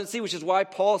see, which is why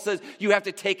Paul says you have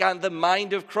to take on the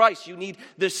mind of Christ. You need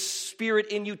the Spirit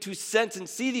in you to sense and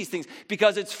see these things,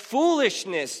 because it's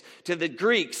foolishness to the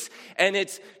Greeks and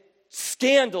it's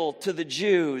scandal to the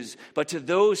Jews, but to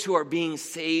those who are being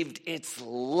saved, it's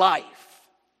life.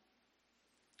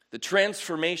 The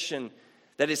transformation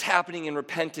that is happening in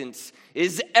repentance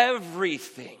is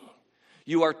everything.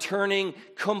 You are turning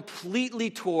completely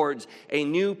towards a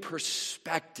new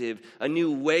perspective, a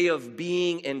new way of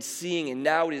being and seeing, and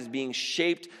now it is being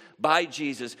shaped by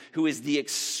Jesus, who is the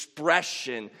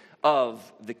expression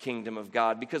of the kingdom of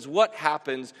God. Because what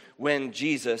happens when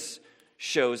Jesus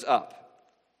shows up?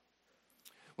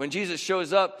 When Jesus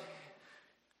shows up,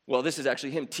 well, this is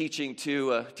actually him teaching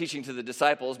to the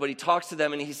disciples, but he talks to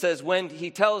them and he says, when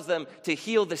he tells them to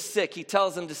heal the sick, he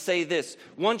tells them to say this: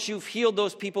 once you've healed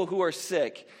those people who are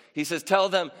sick, he says, tell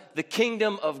them the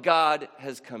kingdom of God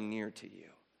has come near to you.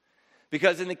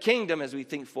 Because in the kingdom, as we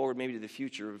think forward maybe to the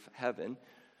future of heaven,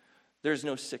 there's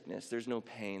no sickness, there's no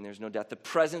pain, there's no death. The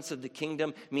presence of the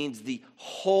kingdom means the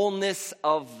wholeness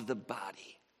of the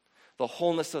body. The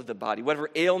wholeness of the body. Whatever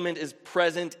ailment is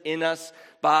present in us,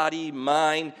 body,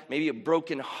 mind, maybe a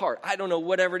broken heart. I don't know,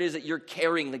 whatever it is that you're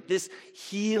carrying. Like this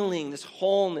healing, this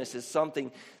wholeness is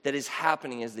something that is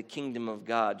happening as the kingdom of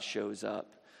God shows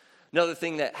up. Another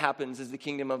thing that happens as the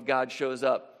kingdom of God shows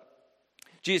up.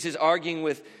 Jesus is arguing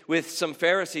with some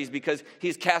Pharisees because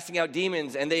he's casting out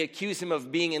demons and they accuse him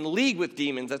of being in league with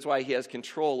demons. That's why he has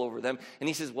control over them. And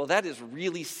he says, well, that is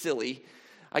really silly.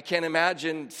 I can't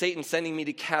imagine Satan sending me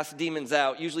to cast demons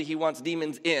out. Usually he wants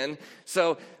demons in.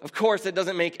 So, of course, it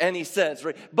doesn't make any sense,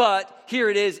 right? But here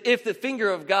it is. If the finger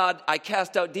of God, I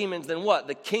cast out demons, then what?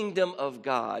 The kingdom of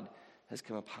God has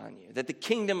come upon you. That the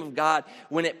kingdom of God,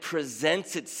 when it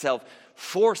presents itself,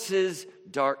 forces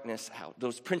darkness out.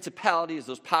 Those principalities,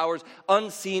 those powers,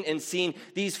 unseen and seen,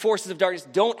 these forces of darkness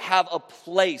don't have a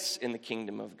place in the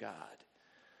kingdom of God.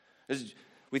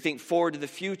 We think forward to the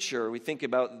future. We think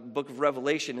about the book of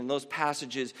Revelation. In those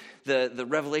passages, the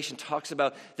Revelation talks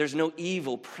about there's no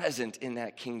evil present in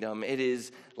that kingdom. It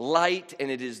is light, and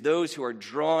it is those who are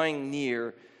drawing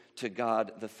near to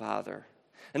God the Father.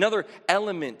 Another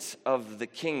element of the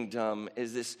kingdom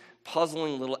is this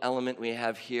puzzling little element we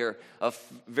have here, of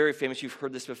very famous, you've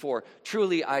heard this before.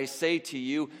 Truly I say to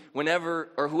you, whenever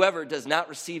or whoever does not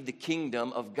receive the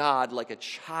kingdom of God like a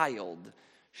child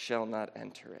shall not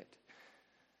enter it.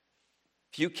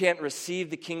 If you can't receive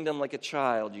the kingdom like a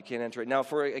child, you can't enter it. Now,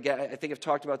 again, I think I've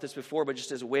talked about this before, but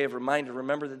just as a way of reminder,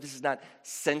 remember that this is not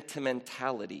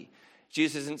sentimentality.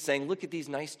 Jesus isn't saying, look at these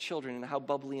nice children and how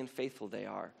bubbly and faithful they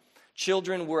are.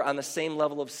 Children were on the same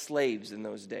level of slaves in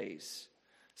those days.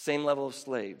 Same level of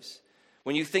slaves.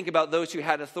 When you think about those who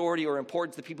had authority or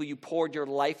importance, the people you poured your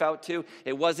life out to,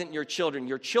 it wasn't your children.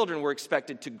 Your children were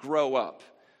expected to grow up.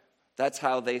 That's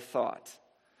how they thought.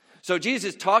 So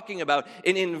Jesus is talking about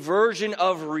an inversion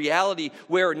of reality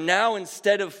where now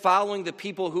instead of following the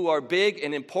people who are big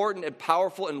and important and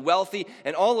powerful and wealthy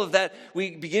and all of that,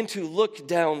 we begin to look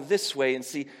down this way and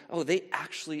see, oh, they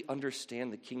actually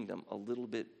understand the kingdom a little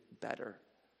bit better.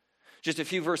 Just a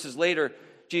few verses later,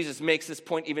 Jesus makes this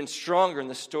point even stronger in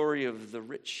the story of the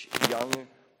rich young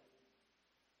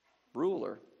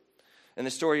ruler. In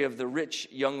the story of the rich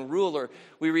young ruler,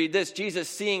 we read this: Jesus,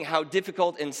 seeing how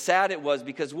difficult and sad it was,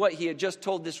 because what he had just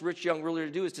told this rich young ruler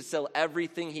to do is to sell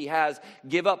everything he has,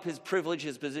 give up his privilege,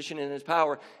 his position, and his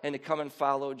power, and to come and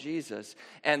follow Jesus.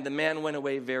 And the man went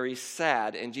away very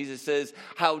sad. And Jesus says,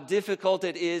 how difficult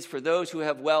it is for those who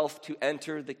have wealth to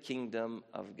enter the kingdom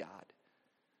of God.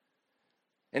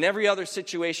 In every other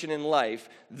situation in life,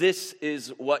 this is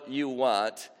what you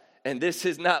want, and this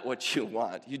is not what you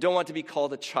want. You don't want to be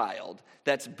called a child.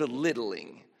 That's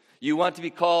belittling. You want to be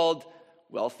called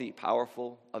wealthy,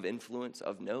 powerful, of influence,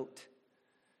 of note.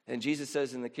 And Jesus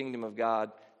says in the kingdom of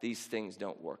God, these things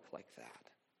don't work like that.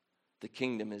 The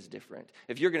kingdom is different.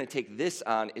 If you're going to take this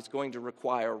on, it's going to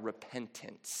require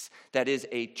repentance. That is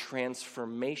a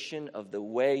transformation of the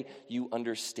way you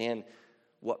understand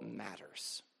what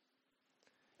matters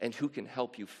and who can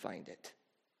help you find it.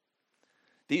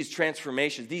 These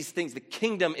transformations, these things, the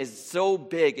kingdom is so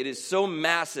big, it is so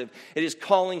massive, it is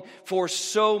calling for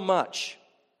so much.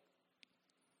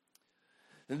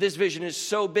 And this vision is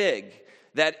so big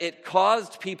that it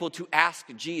caused people to ask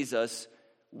Jesus,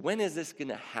 when is this going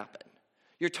to happen?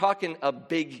 You're talking a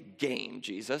big game,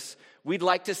 Jesus. We'd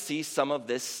like to see some of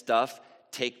this stuff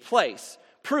take place.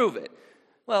 Prove it.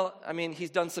 Well, I mean, he's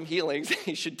done some healings.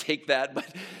 He should take that.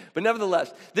 But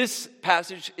nevertheless, this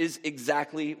passage is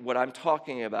exactly what I'm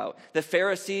talking about. The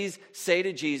Pharisees say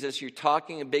to Jesus, you're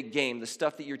talking a big game. The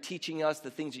stuff that you're teaching us,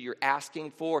 the things that you're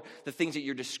asking for, the things that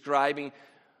you're describing,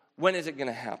 When is it going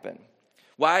to happen?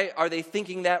 Why are they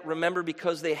thinking that? Remember,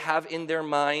 because they have in their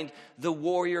mind the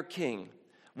warrior king.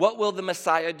 What will the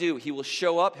Messiah do? He will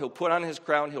show up, he'll put on his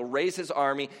crown, he'll raise his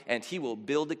army, and he will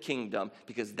build a kingdom,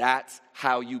 because that's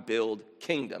how you build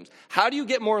kingdoms. How do you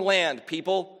get more land,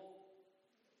 people?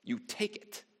 You take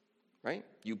it, right?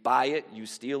 You buy it, you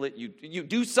steal it, you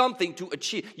do something to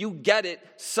achieve. You get it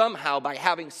somehow by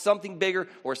having something bigger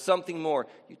or something more.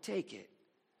 You take it.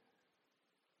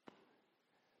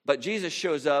 But Jesus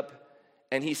shows up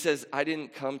and he says, I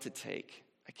didn't come to take.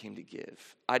 I came to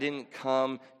give. I didn't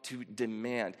come to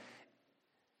demand.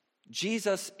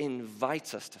 Jesus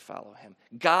invites us to follow him.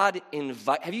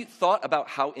 Have you thought about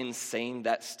how insane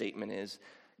that statement is?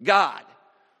 God,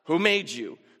 who made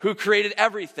you, who created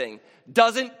everything,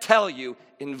 doesn't tell you,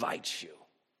 invites you.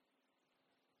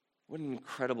 What an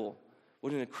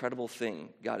incredible thing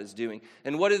God is doing.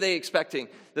 And what are they expecting?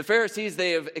 The Pharisees,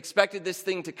 they have expected this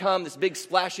thing to come, this big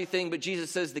splashy thing, but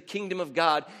Jesus says the kingdom of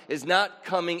God is not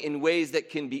coming in ways that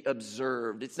can be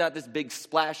observed. It's not this big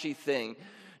splashy thing.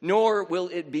 Nor will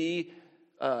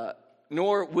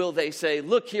they say,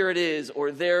 look, here it is,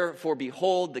 or therefore,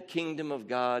 behold, the kingdom of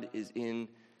God is in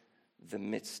the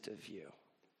midst of you.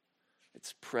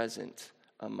 It's present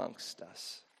amongst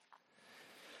us.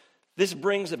 This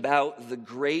brings about the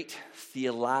great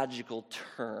theological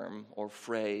term or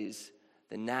phrase,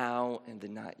 the now and the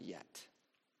not yet.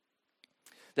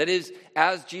 That is,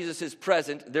 as Jesus is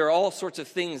present, there are all sorts of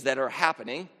things that are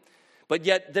happening, but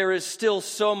yet there is still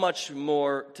so much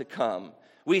more to come.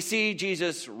 We see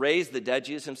Jesus raise the dead.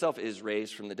 Jesus himself is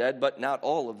raised from the dead, but not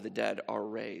all of the dead are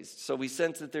raised. So we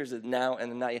sense that there's a now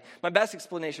and a not yet. My best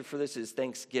explanation for this is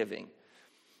Thanksgiving.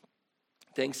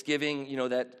 Thanksgiving,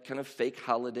 that kind of fake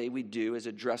holiday we do as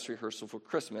a dress rehearsal for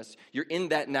Christmas. You're in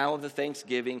that now of the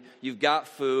Thanksgiving. You've got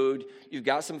food. You've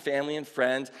got some family and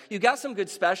friends. You've got some good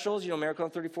specials, Miracle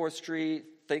on 34th Street,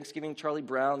 Thanksgiving, Charlie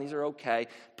Brown. These are okay.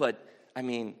 But,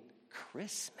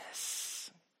 Christmas.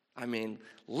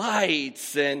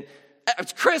 Lights and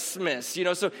it's Christmas,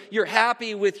 so you're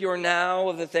happy with your now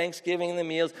of the Thanksgiving and the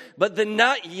meals. But the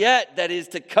not yet that is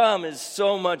to come is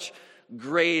so much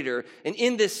greater. And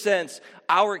in this sense,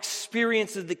 our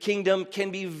experience of the kingdom can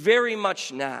be very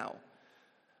much now.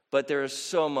 But there is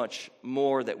so much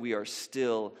more that we are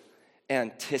still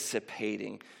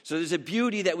anticipating. So there's a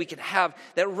beauty that we can have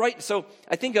So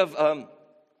I think of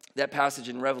that passage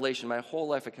in Revelation. My whole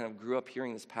life I kind of grew up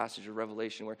hearing this passage of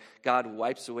Revelation where God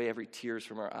wipes away every tears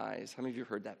from our eyes. How many of you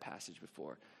heard that passage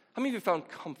before? How many of you found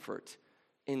comfort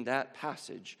in that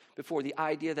passage before, the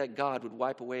idea that God would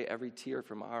wipe away every tear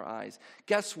from our eyes?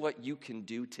 Guess what you can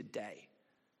do today?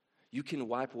 You can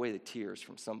wipe away the tears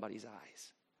from somebody's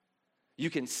eyes. You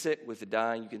can sit with the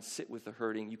dying. You can sit with the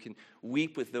hurting. You can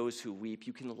weep with those who weep.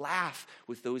 You can laugh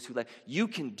with those who laugh. You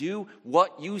can do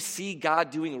what you see God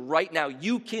doing right now.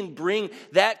 You can bring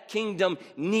that kingdom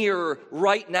nearer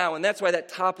right now. And that's why that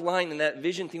top line in that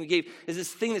vision thing we gave is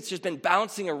this thing that's just been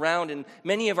bouncing around in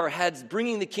many of our heads,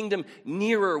 bringing the kingdom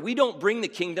nearer. We don't bring the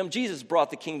kingdom. Jesus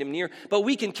brought the kingdom near. But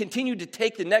we can continue to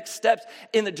take the next steps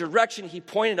in the direction he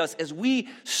pointed us as we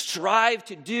strive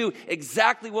to do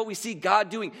exactly what we see God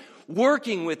doing.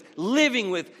 Working with,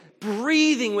 living with,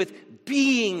 breathing with,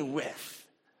 being with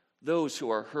those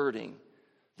who are hurting,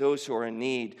 those who are in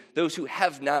need, those who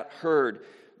have not heard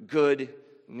good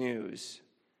news.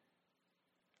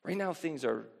 Right now things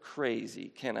are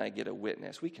crazy. Can I get a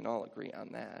witness? We can all agree on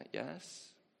that,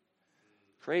 yes?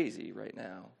 Crazy right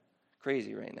now.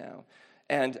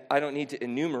 And I don't need to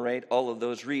enumerate all of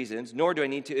those reasons, nor do I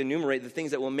need to enumerate the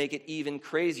things that will make it even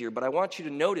crazier. But I want you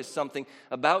to notice something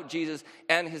about Jesus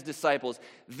and his disciples.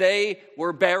 They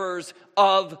were bearers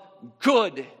of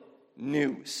good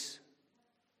news.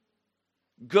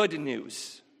 Good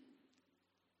news.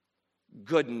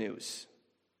 Good news.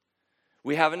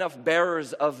 We have enough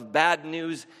bearers of bad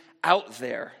news out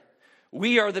there.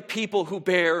 We are the people who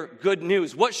bear good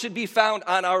news. What should be found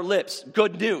on our lips?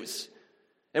 Good news.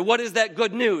 And what is that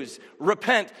good news?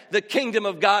 Repent, the kingdom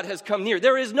of God has come near.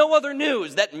 There is no other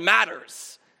news that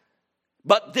matters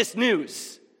but this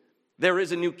news. There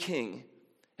is a new king,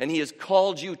 and he has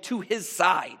called you to his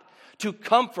side to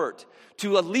comfort,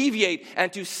 to alleviate,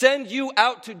 and to send you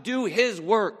out to do his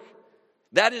work.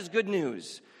 That is good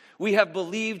news. We have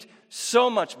believed so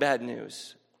much bad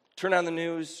news. Turn on the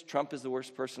news, Trump is the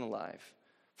worst person alive.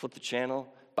 Flip the channel,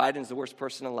 Biden's the worst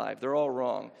person alive. They're all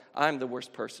wrong. I'm the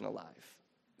worst person alive.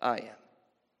 I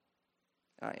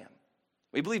am.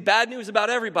 We believe bad news about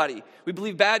everybody. We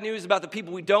believe bad news about the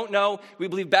people we don't know. We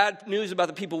believe bad news about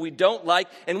the people we don't like.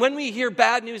 And when we hear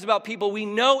bad news about people we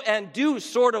know and do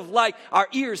sort of like, our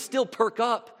ears still perk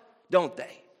up, don't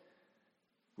they?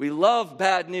 We love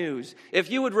bad news. If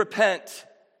you would repent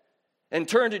and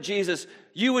turn to Jesus,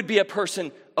 you would be a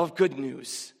person of good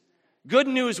news. Good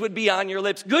news would be on your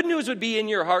lips. Good news would be in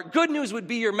your heart. Good news would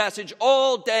be your message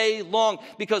all day long,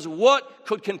 because what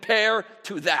could compare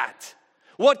to that?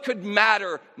 What could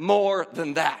matter more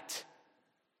than that?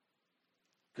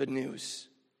 Good news.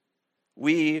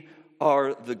 We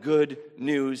are the good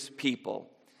news people.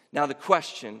 Now the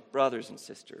question, brothers and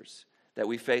sisters, that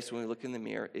we face when we look in the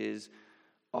mirror is,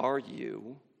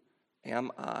 am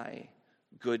I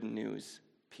good news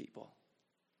people?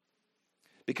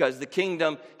 Because the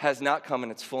kingdom has not come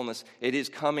in its fullness. It is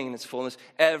coming in its fullness.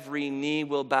 Every knee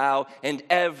will bow and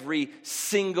every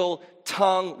single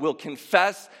tongue will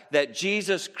confess that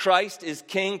Jesus Christ is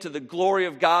King, to the glory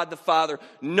of God the Father.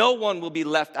 No one will be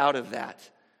left out of that.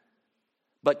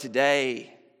 But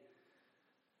today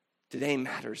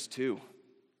matters too.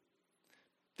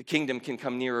 The kingdom can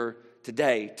come nearer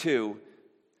today too.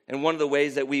 And one of the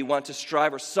ways that we want to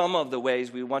strive, or some of the ways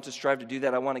we want to strive to do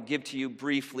that, I want to give to you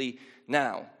briefly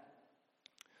now.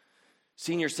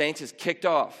 Senior Saints has kicked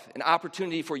off an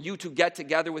opportunity for you to get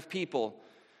together with people,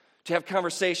 to have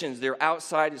conversations. They're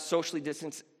outside, it's socially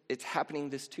distanced. It's happening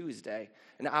this Tuesday.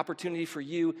 An opportunity for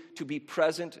you to be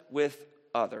present with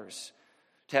others,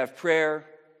 to have prayer,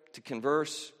 to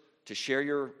converse, to share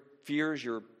your fears,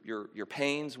 your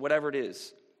pains, whatever it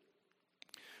is.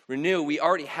 Renew. We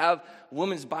already have a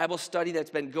women's Bible study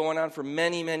that's been going on for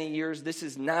many, many years. This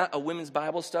is not a women's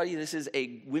Bible study. This is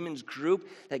a women's group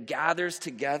that gathers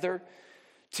together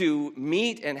to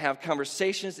meet and have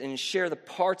conversations and share the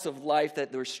parts of life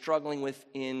that they're struggling with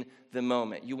in the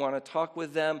moment. You want to talk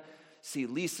with them? See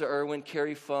Lisa Irwin,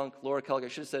 Carrie Funk, Laura Kellogg. I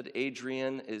should have said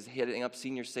Adrian is heading up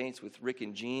Senior Saints with Rick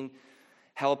and Jean,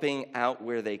 helping out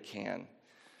where they can.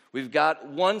 We've got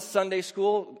one Sunday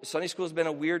school. Sunday school has been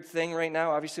a weird thing right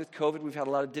now. Obviously, with COVID, we've had a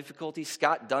lot of difficulty.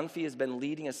 Scott Dunphy has been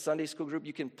leading a Sunday school group.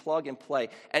 You can plug and play.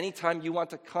 Anytime you want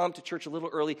to come to church a little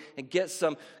early and get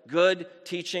some good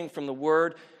teaching from the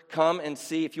Word, come and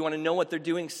see. If you want to know what they're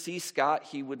doing, see Scott.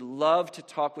 He would love to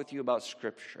talk with you about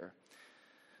Scripture.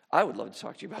 I would love to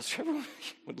talk to you about Scripture.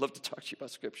 Would love to talk to you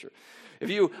about Scripture. If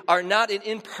you are not an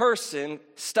in-person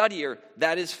studier,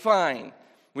 that is fine.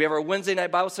 We have our Wednesday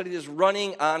night Bible study that's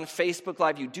running on Facebook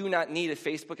Live. You do not need a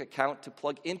Facebook account to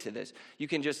plug into this. You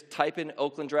can just type in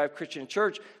Oakland Drive Christian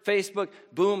Church, Facebook,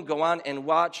 boom, go on and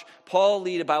watch Paul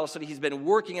lead a Bible study. He's been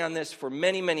working on this for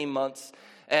many, many months,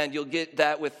 and you'll get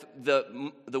that with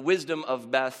the wisdom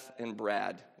of Beth and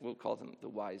Brad. We'll call them the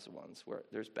wise ones. Where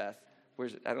there's Beth.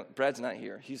 Where's it? Brad's not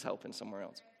here. He's helping somewhere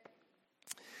else.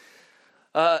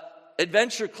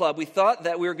 Adventure Club, we thought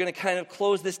that we were going to kind of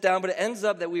close this down, but it ends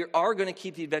up that we are going to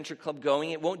keep the Adventure Club going.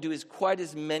 It won't do quite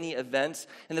as many events,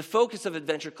 and the focus of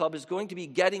Adventure Club is going to be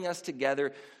getting us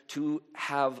together to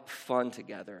have fun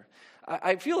together.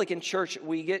 I feel like in church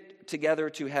we get together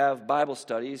to have Bible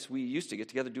studies. We used to get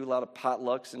together, do a lot of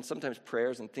potlucks and sometimes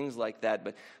prayers and things like that,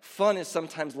 but fun is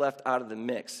sometimes left out of the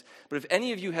mix. But if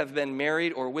any of you have been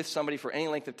married or with somebody for any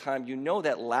length of time, you know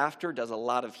that laughter does a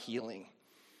lot of healing.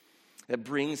 That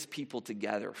brings people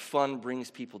together. Fun brings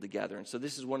people together. And so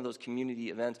this is one of those community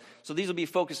events. So these will be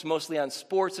focused mostly on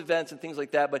sports events and things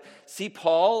like that. But see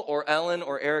Paul or Ellen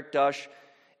or Eric Dush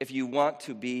if you want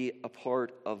to be a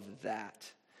part of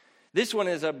that. This one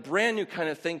is a brand new kind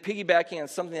of thing, piggybacking on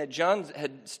something that John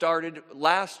had started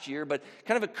last year, but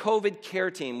kind of a COVID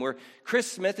care team where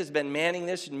Chris Smith has been manning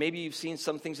this, and maybe you've seen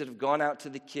some things that have gone out to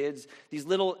the kids, these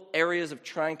little areas of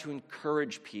trying to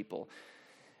encourage people.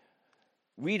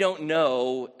 We don't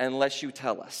know unless you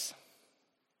tell us.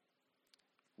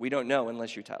 We don't know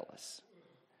unless you tell us.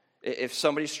 If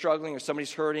somebody's struggling or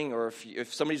somebody's hurting or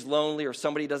if somebody's lonely or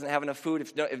somebody doesn't have enough food,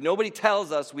 if nobody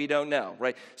tells us, we don't know,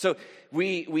 right? So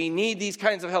we need these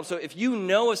kinds of help. So if you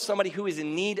know of somebody who is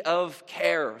in need of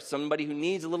care, somebody who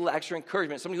needs a little extra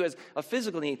encouragement, somebody who has a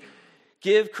physical need,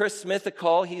 give Chris Smith a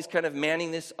call. He's kind of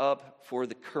manning this up for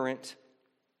the current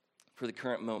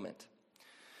moment.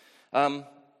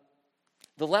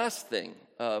 The last thing,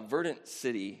 Verdant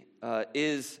City,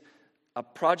 is a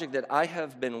project that I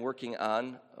have been working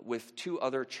on with two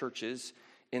other churches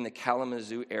in the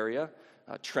Kalamazoo area,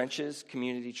 Trenches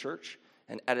Community Church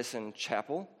and Edison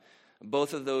Chapel.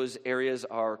 Both of those areas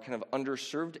are kind of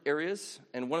underserved areas,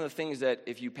 and one of the things that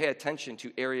if you pay attention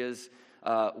to areas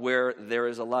where there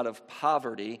is a lot of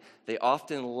poverty, they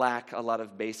often lack a lot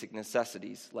of basic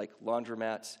necessities like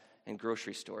laundromats and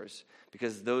grocery stores,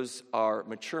 because those are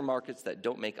mature markets that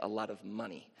don't make a lot of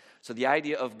money. So the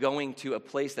idea of going to a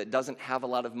place that doesn't have a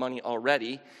lot of money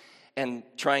already and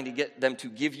trying to get them to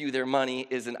give you their money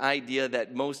is an idea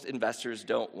that most investors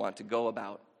don't want to go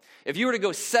about. If you were to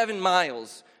go 7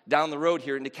 miles down the road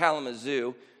here into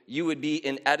Kalamazoo, you would be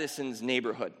in Edison's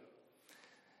neighborhood.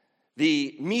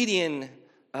 The median,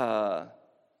 the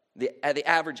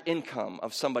average income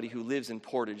of somebody who lives in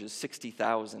Portage is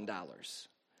 $60,000.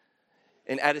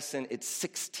 In Edison, it's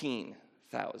 $16,000.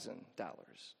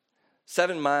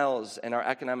 7 miles, and our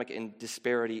economic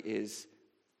disparity is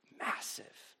massive.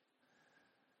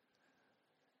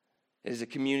 It is a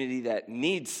community that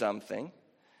needs something.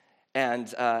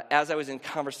 And as I was in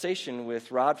conversation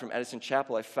with Rod from Edison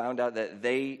Chapel, I found out that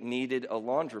they needed a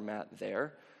laundromat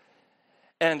there.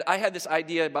 And I had this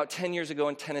idea about 10 years ago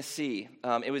in Tennessee.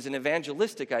 It was an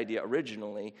evangelistic idea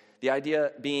originally, the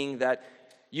idea being that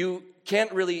you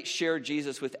can't really share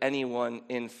Jesus with anyone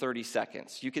in 30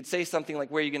 seconds. You could say something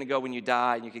like, where are you going to go when you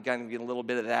die? And you could kind of get a little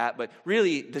bit of that. But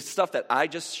really, the stuff that I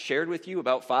just shared with you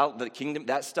about the kingdom,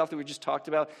 that stuff that we just talked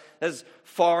about, that is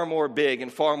far more big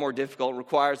and far more difficult,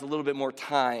 requires a little bit more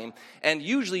time. And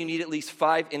usually you need at least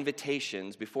 5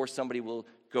 invitations before somebody will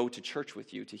go to church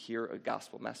with you to hear a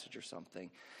gospel message or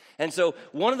something. And so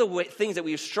one of the things that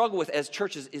we struggle with as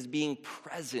churches is being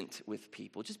present with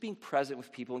people, just being present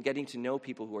with people and getting to know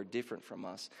people who are different from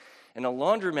us. And a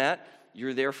laundromat,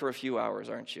 you're there for a few hours,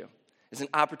 aren't you? It's an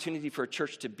opportunity for a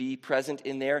church to be present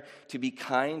in there, to be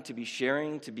kind, to be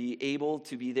sharing, to be able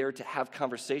to be there to have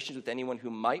conversations with anyone who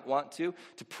might want to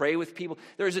pray with people.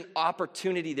 There's an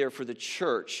opportunity there for the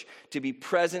church to be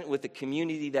present with a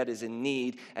community that is in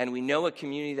need, and we know a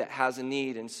community that has a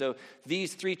need. And so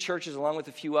these 3 churches, along with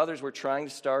a few others, we're trying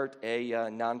to start a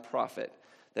nonprofit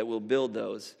that will build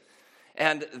those.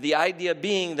 And the idea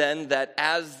being then that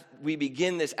as we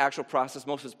begin this actual process,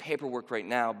 most of it's paperwork right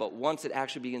now, but once it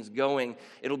actually begins going,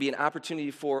 it'll be an opportunity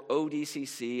for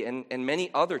ODCC and many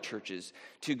other churches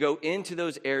to go into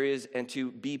those areas and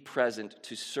to be present,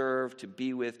 to serve, to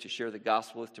be with, to share the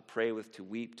gospel with, to pray with, to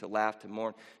weep, to laugh, to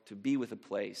mourn, to be with a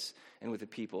place and with the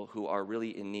people who are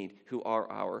really in need, who are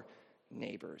our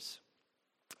neighbors.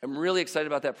 I'm really excited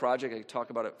about that project. I could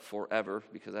talk about it forever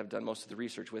because I've done most of the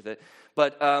research with it.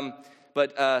 But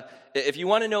if you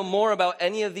want to know more about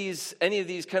any of these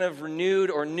kind of renewed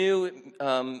or new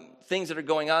things that are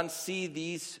going on, see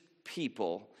these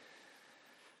people.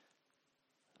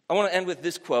 I want to end with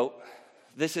this quote.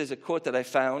 This is a quote that I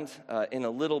found in a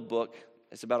little book.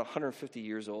 It's about 150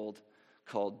 years old,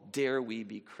 called "Dare We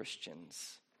Be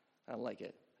Christians." I like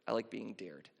it. I like being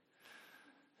dared.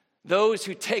 Those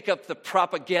who take up the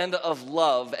propaganda of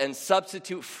love and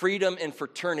substitute freedom and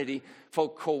fraternity for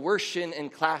coercion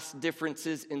and class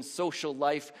differences in social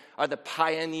life are the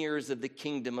pioneers of the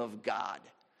kingdom of God.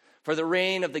 For the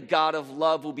reign of the God of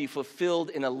love will be fulfilled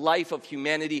in a life of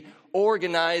humanity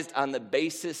organized on the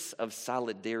basis of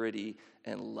solidarity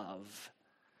and love.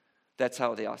 That's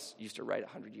how they used to write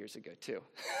 100 years ago, too.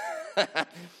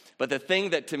 But the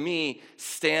thing that to me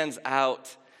stands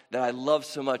out that I love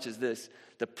so much is this: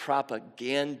 the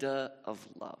propaganda of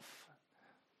love.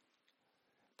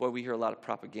 Boy, we hear a lot of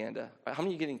propaganda. How many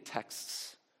of you getting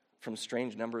texts from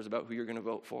strange numbers about who you're going to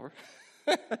vote for?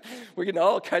 We're getting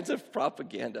all kinds of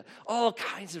propaganda. All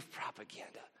kinds of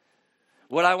propaganda.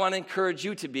 What I want to encourage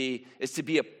you to be is to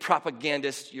be a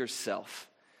propagandist yourself.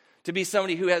 To be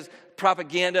somebody who has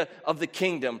propaganda of the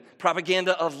kingdom,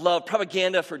 propaganda of love,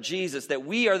 propaganda for Jesus. That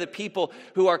we are the people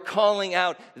who are calling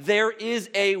out, there is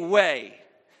a way.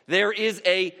 There is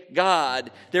a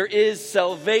God. There is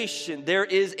salvation. There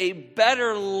is a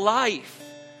better life.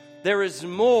 There is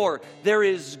more. There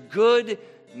is good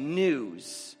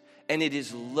news. And it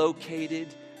is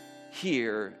located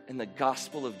here in the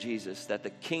gospel of Jesus, that the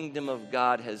kingdom of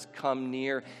God has come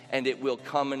near and it will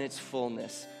come in its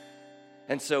fullness.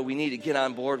 And so we need to get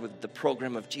on board with the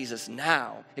program of Jesus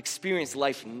now. Experience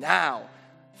life now.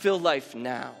 Feel life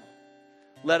now.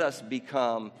 Let us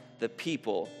become the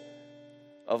people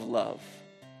of love.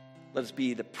 Let us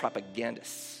be the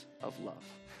propagandists of love.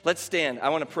 Let's stand. I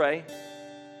want to pray.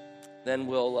 Then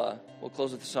we'll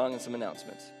close with a song and some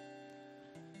announcements.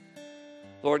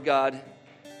 Lord God,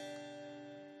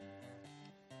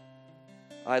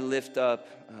 I lift up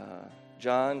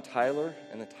John Tyler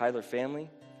and the Tyler family.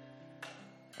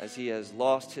 As he has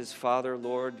lost his father,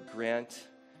 Lord, grant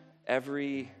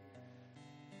every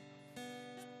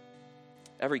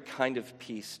kind of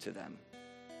peace to them.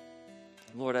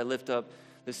 Lord, I lift up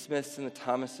the Smiths and the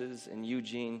Thomases and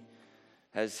Eugene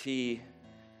as he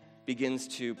begins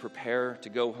to prepare to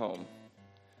go home.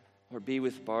 Lord, be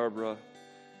with Barbara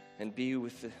and be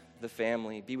with the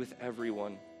family, be with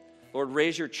everyone. Lord,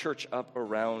 raise your church up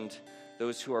around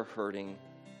those who are hurting.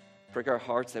 Prick our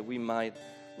hearts that we might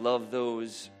love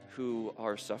those who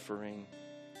are suffering.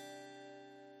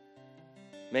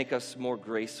 Make us more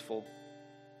graceful.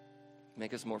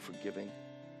 Make us more forgiving.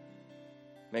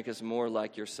 Make us more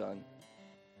like your Son.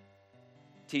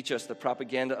 Teach us the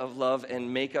propaganda of love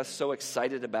and make us so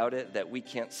excited about it that we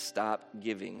can't stop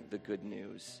giving the good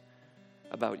news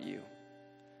about you.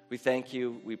 We thank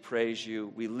you, we praise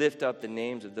you, we lift up the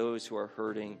names of those who are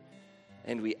hurting,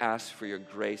 and we ask for your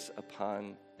grace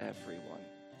upon everyone.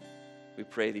 We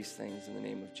pray these things in the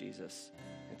name of Jesus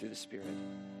and through the Spirit.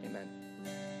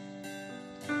 Amen.